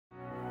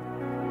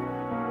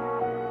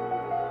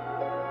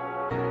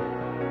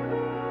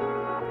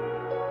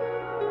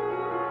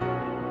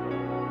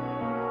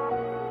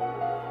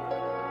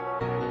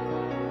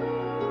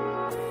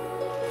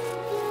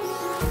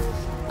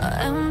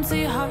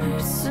Empty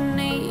hearts and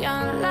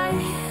neon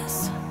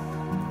lights,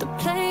 they're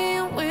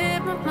playing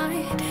with my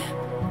mind.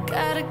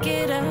 Gotta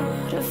get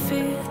out of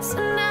here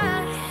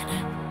tonight.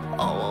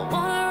 Oh, I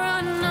wanna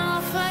run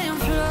off and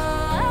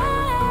fly,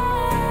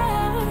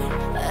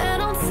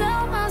 and I'll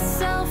tell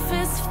myself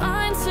it's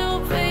fine to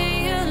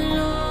be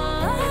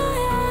alone,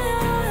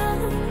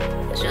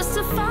 just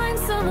to find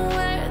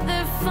somewhere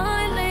that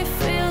finally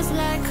feels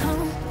like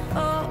home.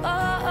 Oh,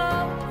 oh,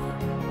 oh.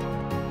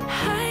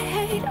 I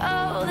hate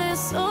all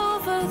this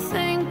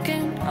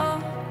overthinking.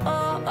 Oh,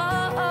 oh,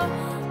 oh, oh.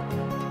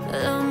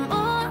 The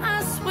more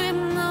I swim,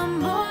 the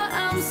more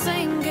I'm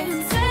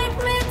sinking. Take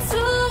me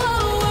to a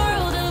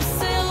world of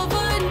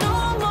silver. No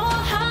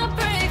more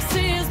heartbreaks,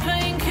 tears,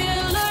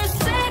 painkillers.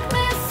 Take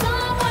me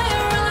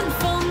somewhere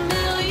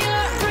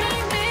unfamiliar.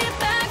 Bring me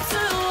back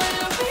to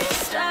where we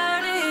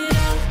started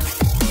out.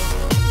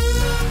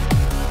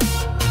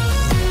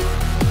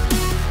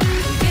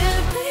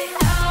 Get me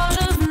out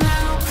of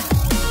now,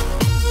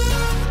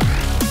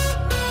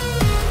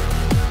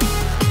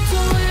 to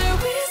where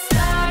we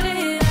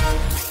started out.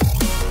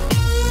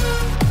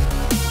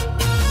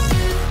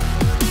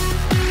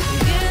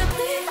 Get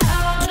me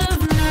out of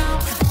now,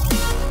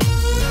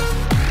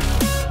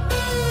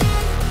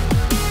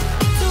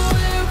 to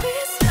where we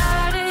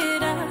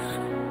started out.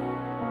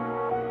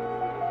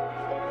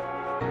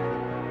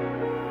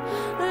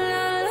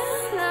 La la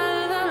la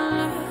la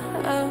la,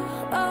 oh,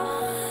 oh.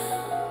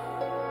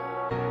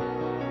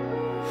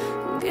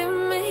 Get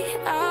me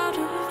out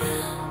of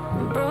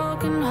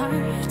broken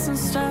hearts and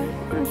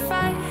starting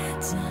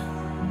fights,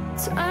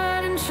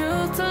 turning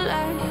truth to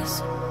lies.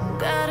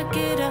 Gotta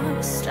get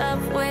up, stop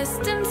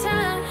wasting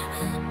time.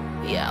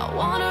 Yeah, I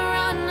wanna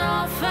run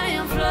off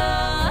and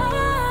fly,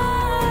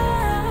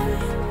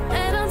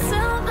 and I'll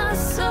tell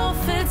myself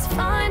it's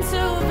fine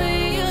to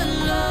be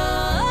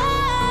alone,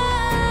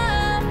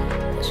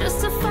 just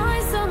to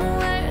find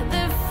somewhere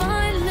that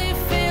finally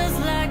feels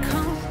like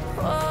home.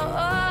 Oh,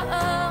 oh,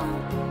 oh.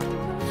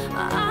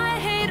 I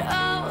hate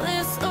all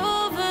this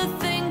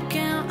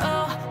overthinking.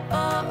 Oh,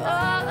 oh,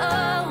 oh,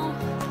 oh.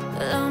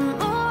 The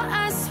more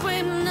I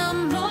swim, the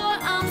more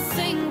I'm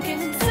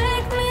sinking.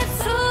 Take me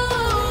to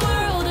a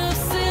world of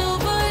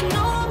silver.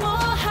 No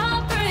more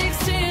heartbreaks,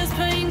 tears,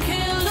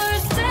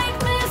 painkillers. Take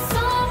me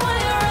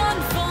somewhere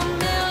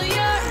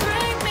unfamiliar.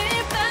 Bring me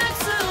back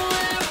to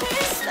where we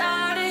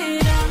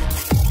started out.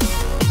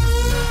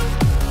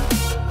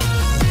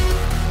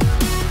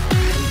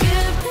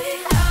 Get me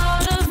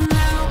out of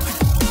now,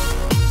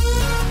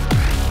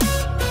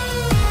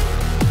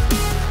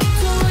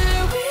 to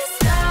where we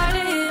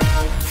started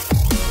out.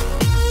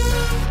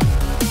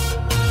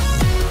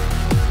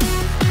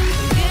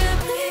 Get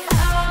me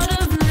out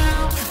of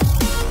now,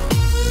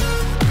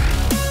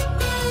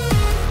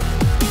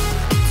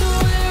 to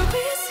where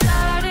we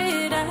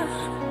started out.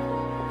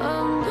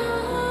 Oh no,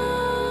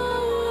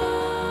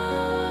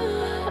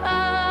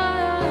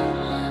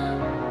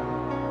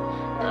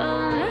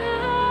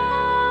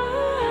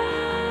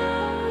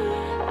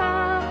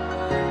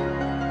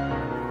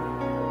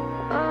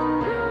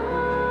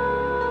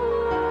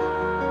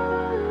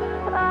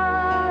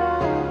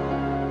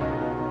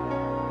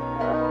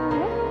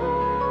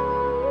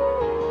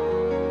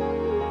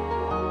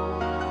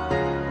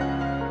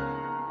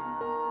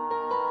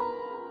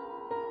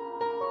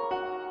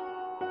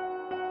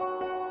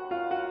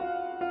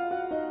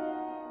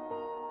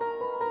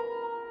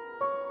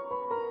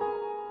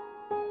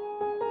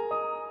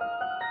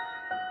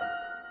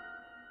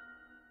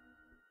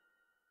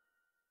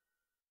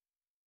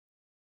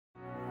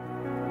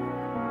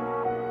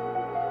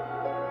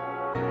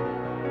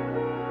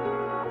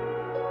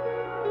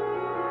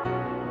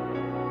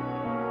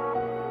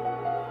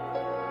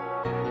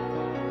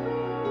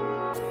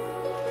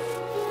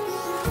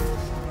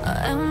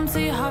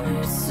 empty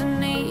hearts and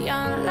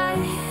neon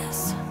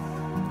lights,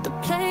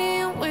 they're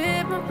playing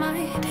with my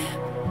mind.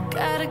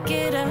 Gotta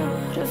get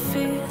out of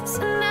here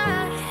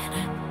tonight.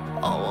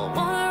 Oh, I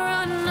wanna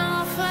run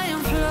off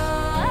and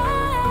fly,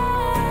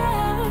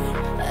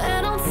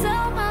 and I'll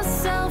tell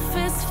myself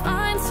it's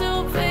fine to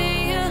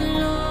be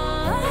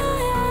alone,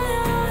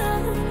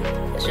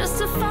 just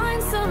to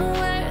find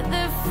somewhere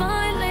that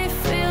finally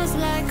feels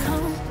like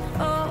home.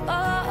 Oh,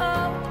 oh,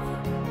 oh.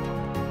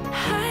 I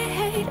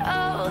hate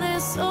all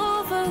this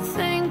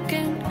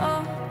overthinking.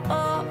 Oh,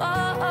 oh,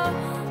 oh, oh.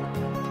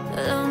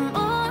 The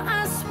more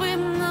I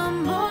swim, the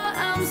more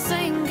I'm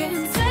sinking.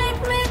 Take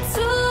me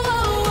to a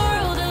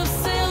world of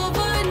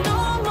silver.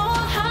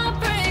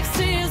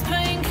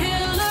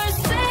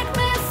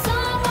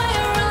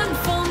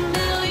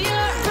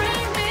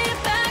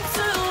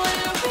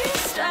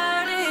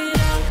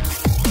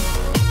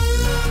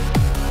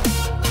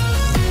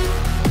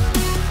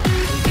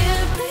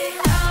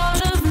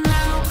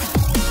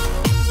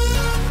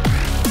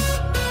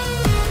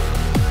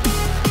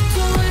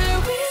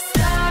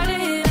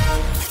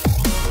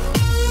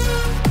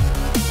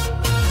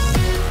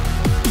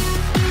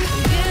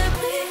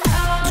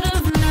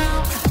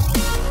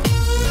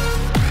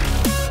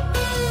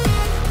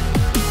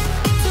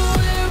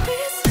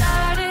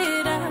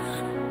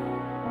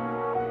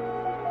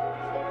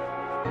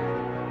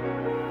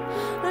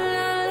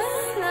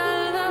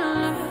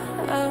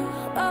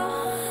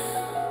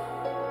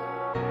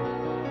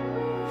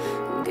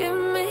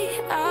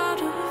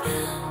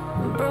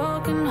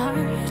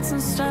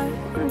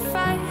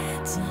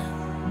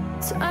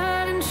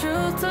 turning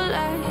truth to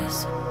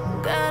lies.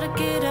 Gotta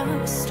get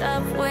up,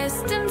 stop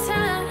wasting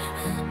time.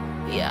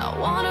 Yeah, I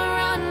wanna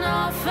run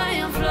off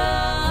and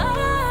fly.